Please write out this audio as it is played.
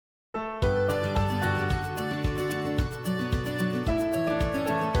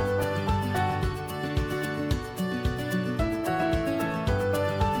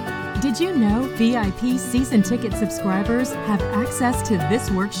Did you know VIP season ticket subscribers have access to this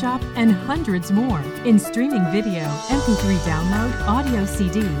workshop and hundreds more in streaming video, MP3 download, audio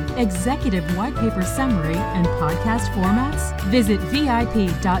CD, executive white paper summary, and podcast formats? Visit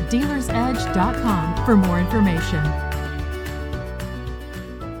vip.dealersedge.com for more information.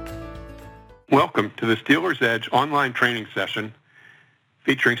 Welcome to this Dealer's Edge online training session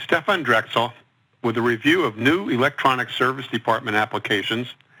featuring Stefan Drechsel with a review of new electronic service department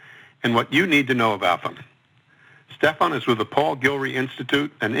applications and what you need to know about them. Stefan is with the Paul Gilroy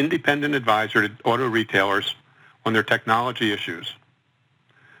Institute, an independent advisor to auto retailers on their technology issues.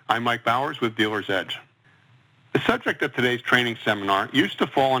 I'm Mike Bowers with Dealer's Edge. The subject of today's training seminar used to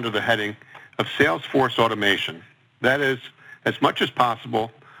fall under the heading of Salesforce automation. That is, as much as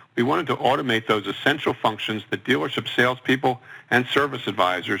possible, we wanted to automate those essential functions that dealership salespeople and service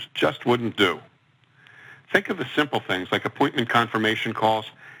advisors just wouldn't do. Think of the simple things like appointment confirmation calls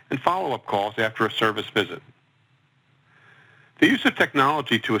and follow-up calls after a service visit. The use of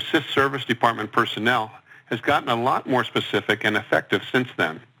technology to assist service department personnel has gotten a lot more specific and effective since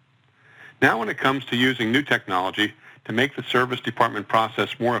then. Now when it comes to using new technology to make the service department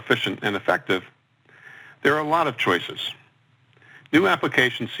process more efficient and effective, there are a lot of choices. New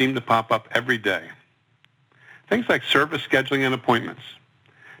applications seem to pop up every day. Things like service scheduling and appointments,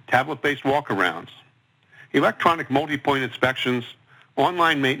 tablet-based walkarounds, electronic multi-point inspections,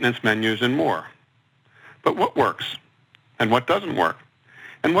 online maintenance menus, and more. But what works? And what doesn't work?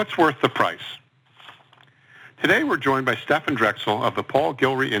 And what's worth the price? Today we're joined by Stefan Drechsel of the Paul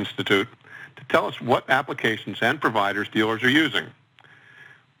Gilroy Institute to tell us what applications and providers dealers are using,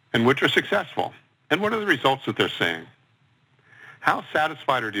 and which are successful, and what are the results that they're seeing. How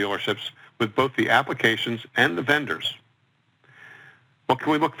satisfied are dealerships with both the applications and the vendors? What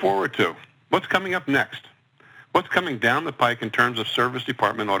can we look forward to? What's coming up next? What's coming down the pike in terms of service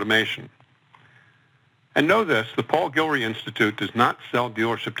department automation? And know this, the Paul Gilroy Institute does not sell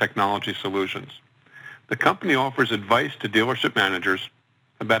dealership technology solutions. The company offers advice to dealership managers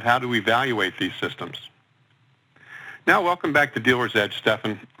about how to evaluate these systems. Now, welcome back to Dealer's Edge,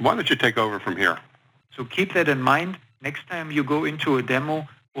 Stefan. Why don't you take over from here? So keep that in mind. Next time you go into a demo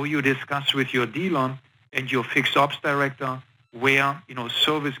or you discuss with your dealer and your fixed ops director where,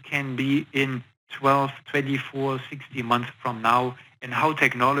 service can be in 12, 24, 60 months from now and how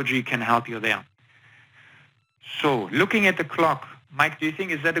technology can help you there. So looking at the clock, Mike, do you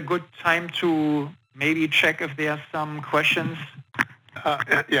think is that a good time to maybe check if there are some questions?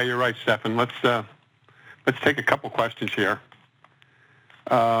 Yeah, you're right, Stefan. Let's take a couple questions here.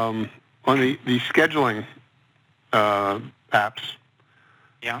 On the scheduling apps,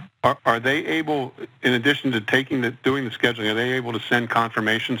 yeah, are they able, in addition to doing the scheduling, are they able to send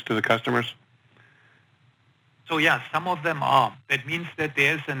confirmations to the customers? So yeah, some of them are. That means that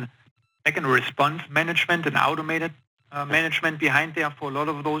there's a response management and automated management behind there for a lot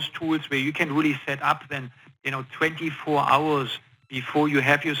of those tools where you can really set up then, 24 hours before you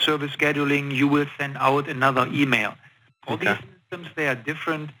have your service scheduling, you will send out another email. All these systems, they are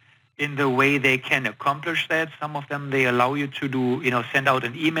different in the way they can accomplish that. Some of them, they allow you to do, send out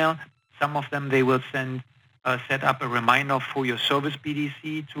an email. Some of them, they will set up a reminder for your service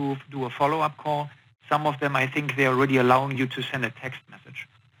BDC to do a follow-up call. Some of them, I think they're already allowing you to send a text message.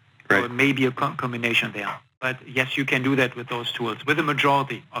 Right. So it may be a combination there. But yes, you can do that with those tools, with the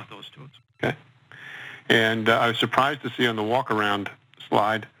majority of those tools. Okay. And I was surprised to see on the walk-around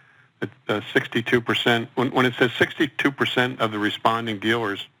slide that 62%, when it says 62% of the responding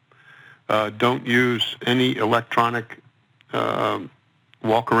dealers don't use any electronic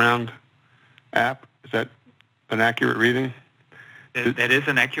walk-around app. Is that an accurate reading? That is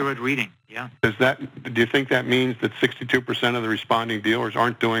an accurate reading, yeah. Do you think that means that 62% of the responding dealers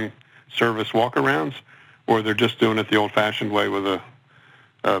aren't doing service walkarounds, or they're just doing it the old-fashioned way with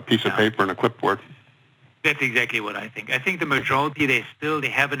a piece of paper and a clipboard? That's exactly what I think. I think the majority, they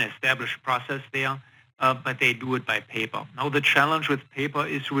have an established process there, but they do it by paper. Now, the challenge with paper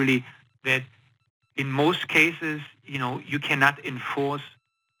is really that in most cases, you cannot enforce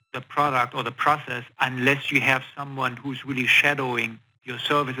the product or the process unless you have someone who's really shadowing your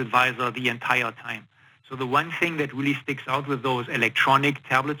service advisor the entire time. So the one thing that really sticks out with those electronic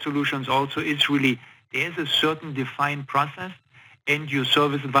tablet solutions also is really there's a certain defined process, and your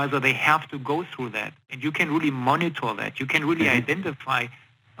service advisor, they have to go through that. And you can really monitor that. You can really identify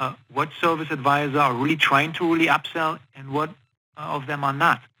what service advisor are really trying to really upsell and what of them are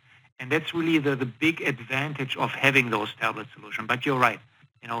not. And that's really the big advantage of having those tablet solutions. But you're right.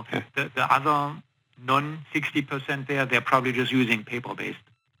 The other non-60% there, they're probably just using paper-based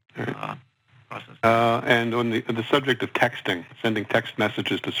process. And on the subject of texting, sending text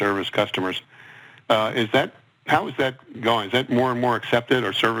messages to service customers, how is that going? Is that more and more accepted?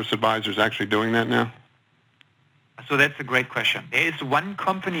 Are service advisors actually doing that now? So that's a great question. There is one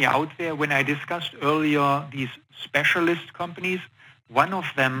company out there, when I discussed earlier these specialist companies, one of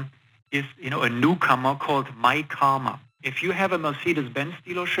them is a newcomer called MyKarma. If you have a Mercedes-Benz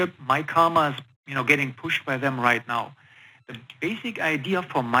dealership, MyKarma is getting pushed by them right now. The basic idea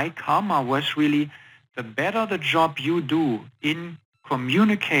for MyKarma was really the better the job you do in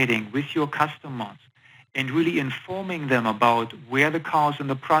communicating with your customers and really informing them about where the car is in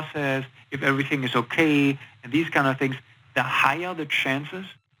the process, if everything is okay, and these kind of things, the higher the chances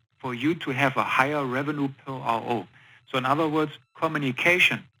for you to have a higher revenue per RO. So in other words,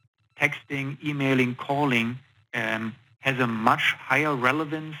 communication, texting, emailing, calling, has a much higher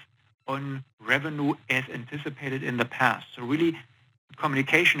relevance on revenue as anticipated in the past. So really,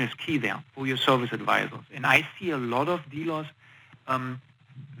 communication is key there for your service advisors. And I see a lot of dealers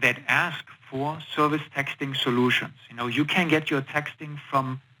that ask for service texting solutions. You can get your texting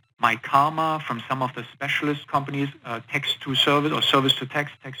from MyKarma, from some of the specialist companies, text to service or service to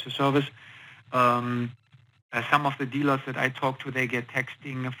text, text to service. Some of the dealers that I talk to, they get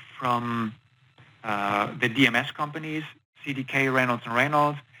texting from the DMS companies, CDK, Reynolds and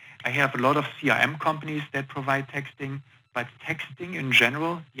Reynolds. I have a lot of CRM companies that provide texting, but texting in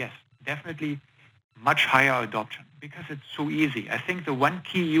general, yes, definitely much higher adoption because it's so easy. I think the one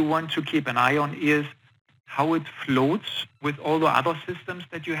key you want to keep an eye on is how it floats with all the other systems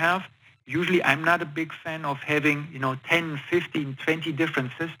that you have. Usually I'm not a big fan of having 10, 15, 20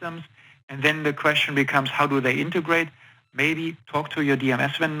 different systems, and then the question becomes how do they integrate? Maybe talk to your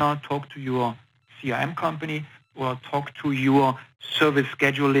DMS vendor, talk to your CRM company, or talk to your service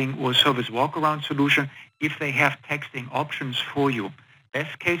scheduling or service walkaround solution if they have texting options for you.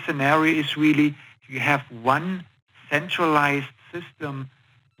 Best case scenario is really you have one centralized system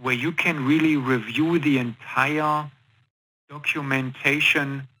where you can really review the entire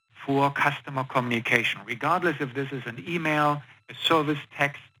documentation for customer communication, regardless if this is an email, a service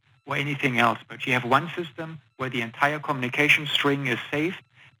text, or anything else. But you have one system where the entire communication string is saved,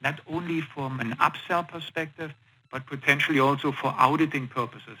 not only from an upsell perspective, but potentially also for auditing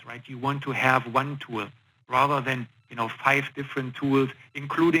purposes, right? You want to have one tool rather than 5 different tools,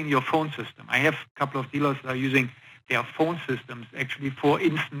 including your phone system. I have a couple of dealers that are using their phone systems actually for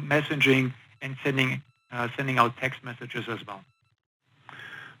instant messaging and sending out text messages as well.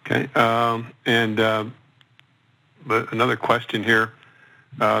 Okay, but another question here.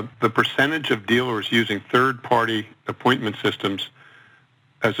 The percentage of dealers using third-party appointment systems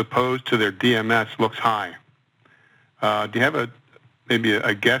as opposed to their DMS looks high. Do you have maybe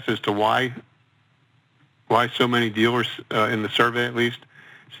a guess as to why so many dealers, in the survey at least,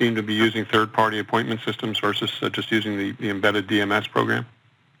 seem to be using third-party appointment systems versus just using the embedded DMS program?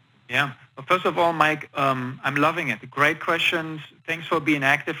 Yeah. Well, first of all, Mike, I'm loving it. Great questions. Thanks for being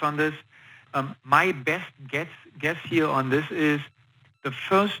active on this. My best guess here on this is the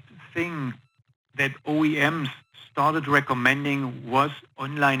first thing that OEMs started recommending was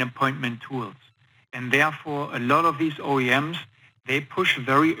online appointment tools. And therefore, a lot of these OEMs, they push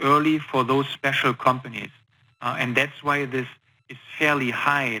very early for those special companies. And that's why this is fairly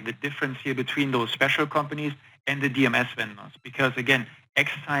high, the difference here between those special companies and the DMS vendors. Because again,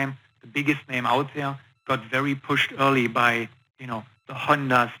 X-Time, the biggest name out there, got very pushed early by, the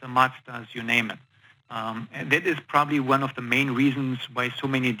Hondas, the Mazdas, you name it. And that is probably one of the main reasons why so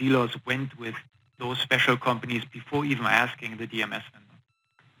many dealers went with those special companies before even asking the DMS vendor.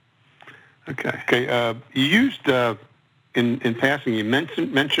 Okay. You used, in passing, you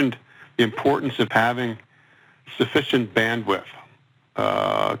mentioned the importance of having sufficient bandwidth.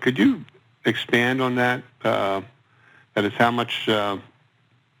 Could you expand on that? That is how much, how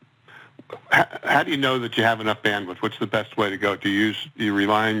do you know that you have enough bandwidth? What's the best way to go? Do you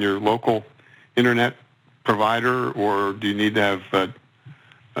rely on your local internet provider, or do you need to have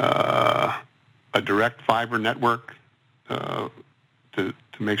a direct fiber network to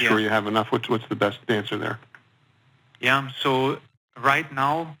make sure you have enough? What's the best answer there? Yeah, so right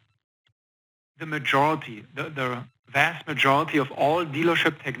now, the majority, the vast majority of all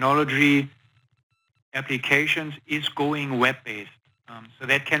dealership technology applications is going web-based. So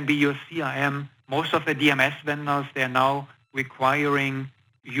that can be your CRM. Most of the DMS vendors, they're now requiring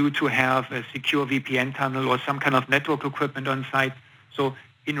you to have a secure VPN tunnel or some kind of network equipment on site. So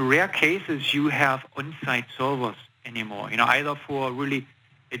in rare cases, you have on-site servers anymore, either for really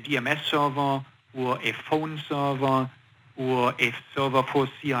a DMS server or a phone server or a server for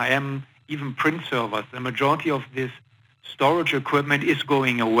CRM, even print servers. The majority of this storage equipment is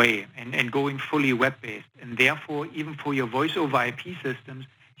going away and going fully web-based. And therefore, even for your voice over IP systems,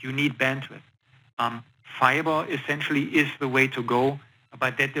 you need bandwidth. Fiber essentially is the way to go,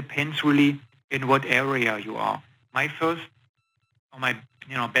 but that depends really in what area you are. My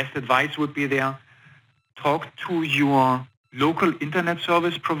best advice would be there, talk to your local internet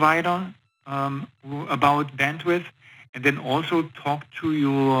service provider about bandwidth, and then also talk to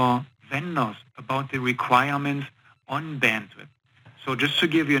your vendors about the requirements on bandwidth. So just to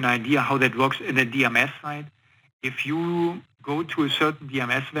give you an idea how that works in the DMS side, if you go to a certain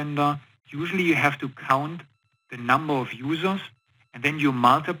DMS vendor, usually you have to count the number of users, and then you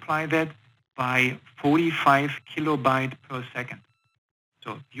multiply that by 45 kilobyte per second.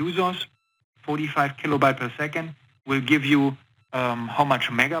 So users, 45 kilobyte per second will give you how much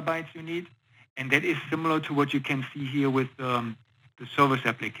megabytes you need, and that is similar to what you can see here with the service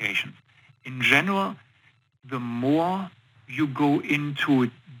applications. In general, the more you go into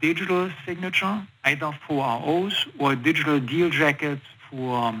digital signature, either for ROs or digital deal jackets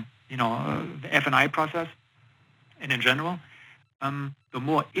for the F&I process, and in general, the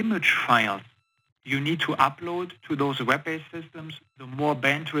more image files you need to upload to those web-based systems, the more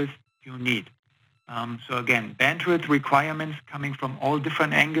bandwidth you need. So again, bandwidth requirements coming from all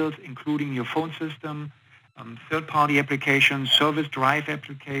different angles, including your phone system, third-party applications, service drive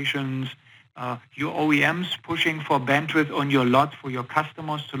applications, your OEMs pushing for bandwidth on your lot for your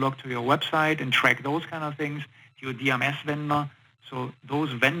customers to log to your website and track those kind of things, your DMS vendor. So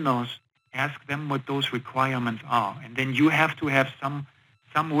those vendors, ask them what those requirements are. And then you have to have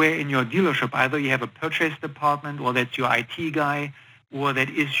somewhere in your dealership, either you have a purchase department, or that's your IT guy, or that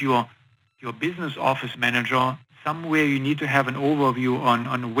is your business office manager. Somewhere you need to have an overview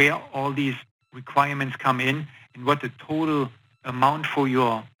on where all these requirements come in and what the total amount for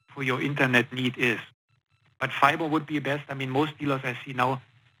your internet need is. But fiber would be best. I mean, most dealers I see now,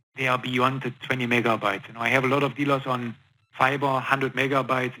 they are beyond the 20 megabytes. I have a lot of dealers on fiber, 100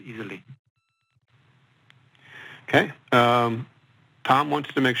 megabytes easily. Okay. Tom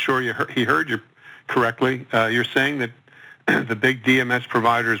wants to make sure he heard you correctly. You're saying that the big DMS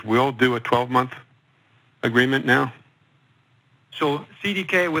providers will do a 12-month agreement now? So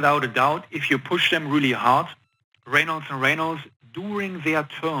CDK, without a doubt, if you push them really hard, Reynolds & Reynolds, during their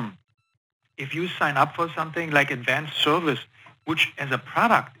term, if you sign up for something like advanced service, which as a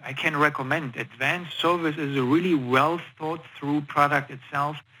product I can recommend, advanced service is a really well thought through product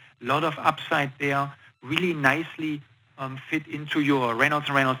itself, a lot of upside there, really nicely fit into your Reynolds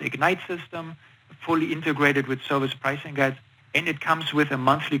 & Reynolds Ignite system, fully integrated with service pricing guides, and it comes with a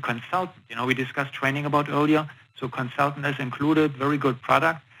monthly consultant. We discussed training about earlier, so consultant is included, very good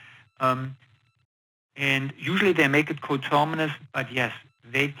product. And usually they make it coterminous, but yes,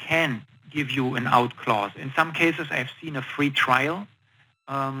 they can give you an out clause. In some cases, I've seen a free trial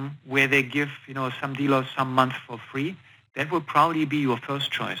where they give, some dealers some months for free. That would probably be your first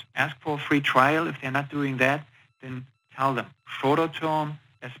choice. Ask for a free trial. If they're not doing that, then tell them shorter term,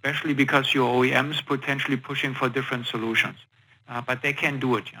 especially because your OEMs potentially pushing for different solutions. But they can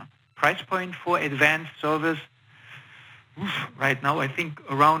do it. Yeah. Price point for advanced service, right now I think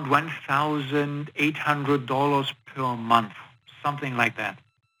around $1,800 per month, something like that.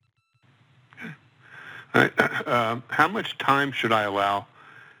 How much time should I allow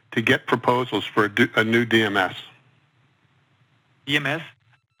to get proposals for a new DMS? DMS,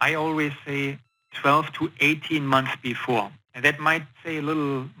 I always say 12 to 18 months before. And that might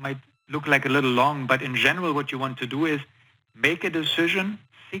look like a little long, but in general what you want to do is make a decision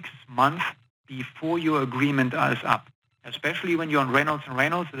 6 months before your agreement is up. Especially when you're on Reynolds &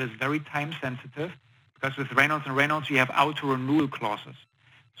 Reynolds, it is very time sensitive, because with Reynolds & Reynolds you have auto-renewal clauses.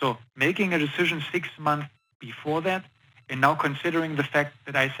 So making a decision 6 months before that, and now considering the fact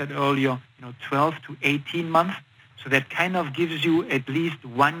that I said earlier, 12 to 18 months, so that kind of gives you at least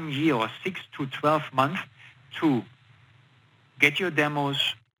 1 year or 6 to 12 months to get your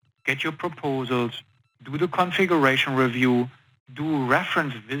demos, get your proposals, do the configuration review, do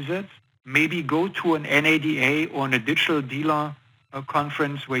reference visits, maybe go to an NADA or a digital dealer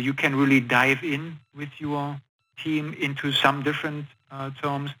conference where you can really dive in with your team into some different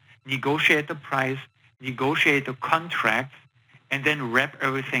terms, negotiate the price, negotiate the contract, and then wrap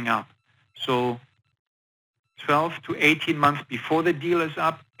everything up. So 12 to 18 months before the deal is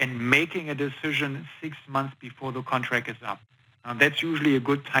up and making a decision 6 months before the contract is up. That's usually a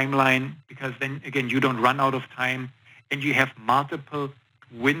good timeline, because then, again, you don't run out of time and you have multiple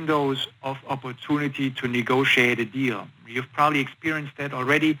windows of opportunity to negotiate a deal. You've probably experienced that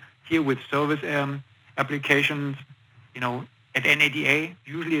already here with service applications. At NADA,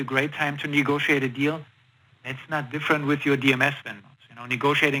 usually a great time to negotiate a deal. That's not different with your DMS vendors.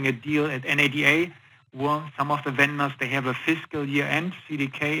 Negotiating a deal at NADA, well, some of the vendors, they have a fiscal year end,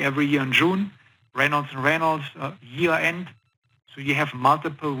 CDK, every year in June, Reynolds & Reynolds, year end. So you have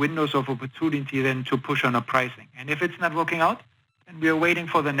multiple windows of opportunity then to push on a pricing. And if it's not working out, then we are waiting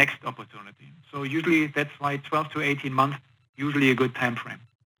for the next opportunity. So usually that's why 12 to 18 months, usually a good time frame.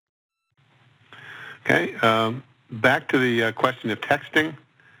 Okay. Back to the question of texting.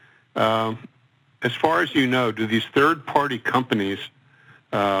 As far as you know, do these third-party companies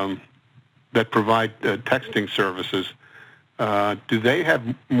that provide texting services, do they have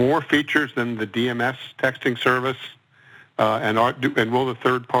more features than the DMS texting service? And will the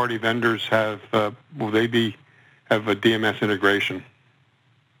third-party vendors have a DMS integration?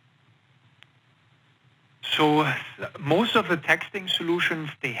 So most of the texting solutions,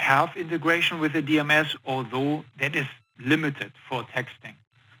 they have integration with the DMS, although that is limited for texting.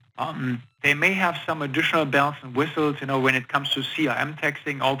 They may have some additional bells and whistles, when it comes to CRM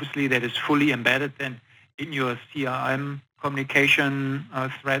texting. Obviously, that is fully embedded then in your CRM communication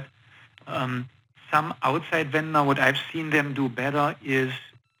thread. Some outside vendor, what I've seen them do better is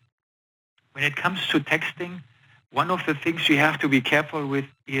when it comes to texting, one of the things you have to be careful with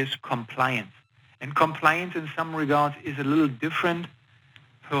is compliance. And compliance in some regards is a little different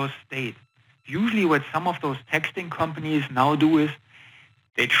per state. Usually what some of those texting companies now do is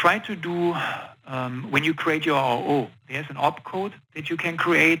they try to do, when you create your RO, there's an opcode that you can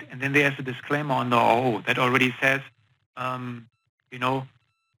create, and then there's a disclaimer on the RO that already says,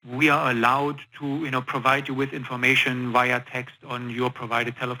 we are allowed to, provide you with information via text on your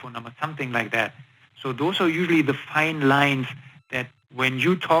provided telephone number, something like that. So those are usually the fine lines that when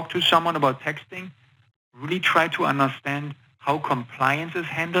you talk to someone about texting, really try to understand how compliance is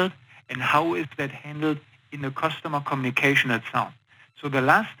handled and how is that handled in the customer communication itself. So the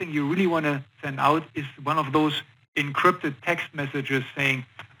last thing you really want to send out is one of those encrypted text messages saying,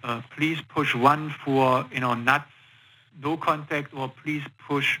 please push 1 for, nuts, no contact, or please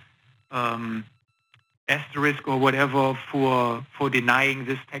push asterisk or whatever for denying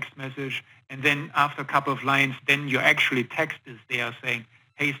this text message. And then after a couple of lines, then your actually text is there saying,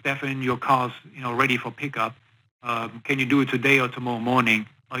 hey, Stefan, your car's ready for pickup. Can you do it today or tomorrow morning?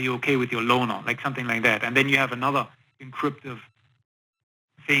 Are you okay with your loaner? Like something like that. And then you have another encryptive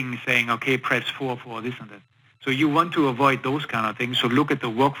thing saying, okay, press 4 for this and that. So you want to avoid those kind of things. So look at the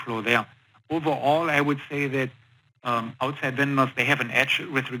workflow there. Overall, I would say that outside vendors, they have an edge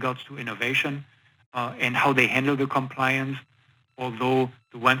with regards to innovation and how they handle the compliance. Although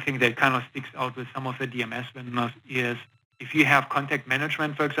the one thing that kind of sticks out with some of the DMS vendors is if you have contact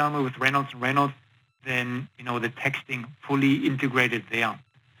management, for example, with Reynolds & Reynolds, then, the texting fully integrated there.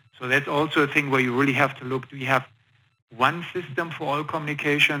 So that's also a thing where you really have to look, do you have one system for all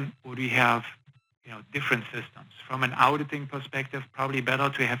communication, or do you have, different systems? From an auditing perspective, probably better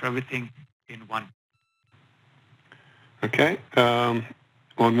to have everything in one. Okay. On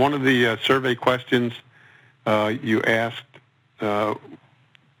one of the survey questions, you asked,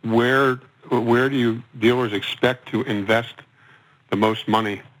 where do you dealers expect to invest the most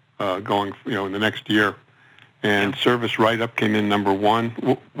money going, in the next year? And service write-up came in number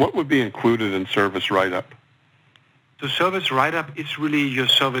 1. What would be included in service write-up? So service write-up is really your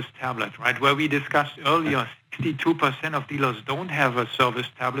service tablet, right? Where we discussed earlier, 62% of dealers don't have a service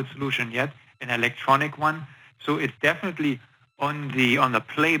tablet solution yet, an electronic one. So it's definitely on the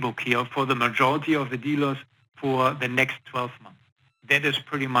playbook here for the majority of the dealers for the next 12 months. That is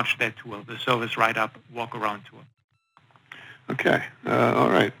pretty much that tool, the service write-up walk-around tool. Okay. All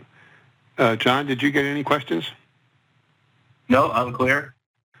right. John, did you get any questions? No, I'm clear.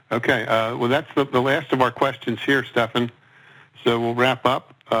 Okay. Well, that's the last of our questions here, Stefan. So we'll wrap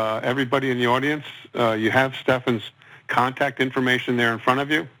up. Everybody in the audience, you have Stefan's contact information there in front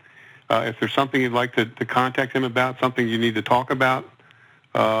of you. If there's something you'd like to contact him about, something you need to talk about,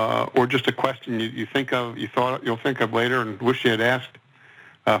 or just a question you'll think of later and wish you had asked,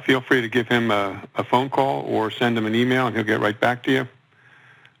 feel free to give him a phone call or send him an email, and he'll get right back to you.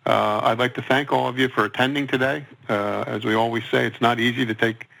 I'd like to thank all of you for attending today. As we always say, it's not easy to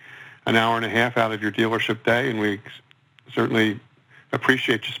take an hour and a half out of your dealership day, and we certainly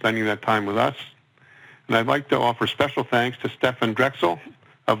appreciate you spending that time with us. And I'd like to offer special thanks to Stefan Drechsel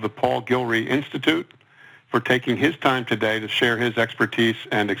of the Paul Gilreay Institute for taking his time today to share his expertise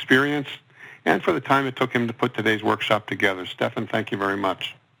and experience, and for the time it took him to put today's workshop together. Stefan, thank you very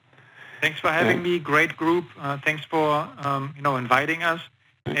much. Thanks for having me. Great group. Thanks for inviting us,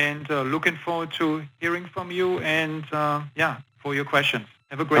 and looking forward to hearing from you and for your questions.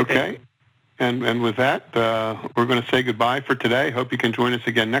 Have a great day. Okay. And with that, we're going to say goodbye for today. Hope you can join us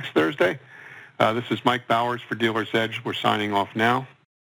again next Thursday. This is Mike Bowers for Dealer's Edge. We're signing off now.